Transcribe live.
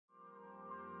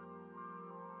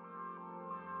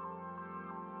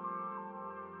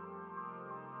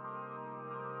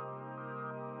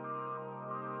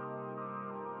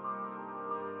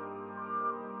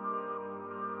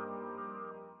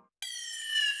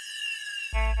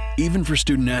Even for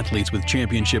student athletes with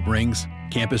championship rings,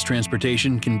 campus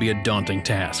transportation can be a daunting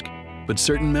task. But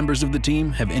certain members of the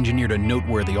team have engineered a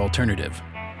noteworthy alternative.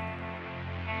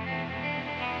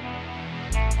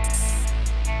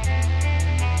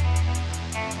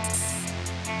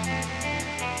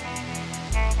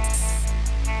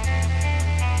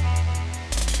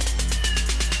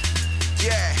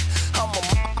 Yeah, I'm a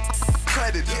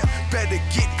predator. Better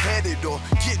get headed or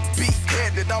get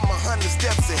beat-headed. I'm 100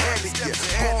 steps ahead of you.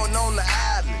 Born on the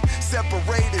island,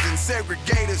 separated and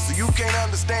segregated, so you can't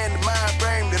understand the mind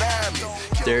frame that I'm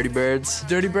in. Dirty Birds.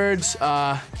 Dirty Birds,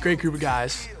 great group of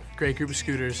guys, great group of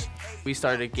scooters. We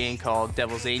started a game called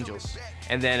Devil's Angels,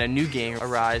 and then a new game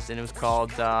arose, and it was called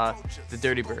the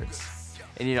Dirty Birds.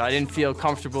 And I didn't feel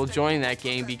comfortable joining that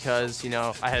game because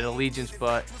I had allegiance,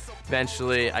 but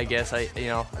eventually, I guess I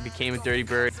became a Dirty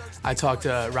Bird. I talked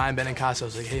to Ryan Benincasa. I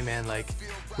was like, hey man,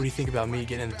 what do you think about me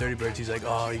getting into Dirty Birds? He's like,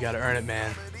 oh, you gotta earn it,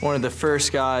 man. One of the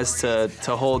first guys to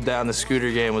hold down the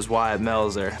scooter game was Wyatt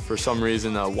Melzer. For some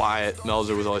reason, Wyatt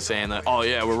Melzer was always saying that, oh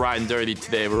yeah, we're riding dirty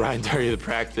today, we're riding dirty to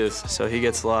practice. So he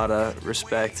gets a lot of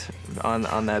respect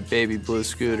on that baby blue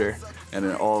scooter. And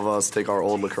then all of us take our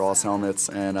old lacrosse helmets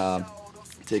and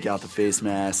take out the face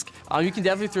mask. You can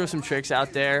definitely throw some tricks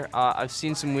out there. I've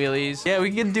seen some wheelies. Yeah,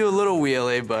 we can do a little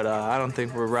wheelie, but I don't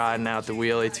think we're riding out the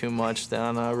wheelie too much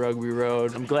down Rugby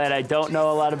Road. I'm glad I don't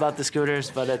know a lot about the scooters,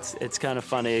 but it's kind of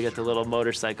funny. You get the little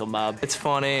motorcycle mob. It's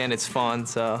funny and it's fun,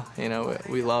 so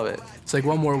we love it. It's like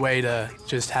one more way to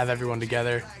just have everyone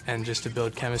together and just to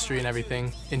build chemistry and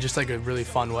everything in just like a really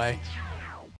fun way.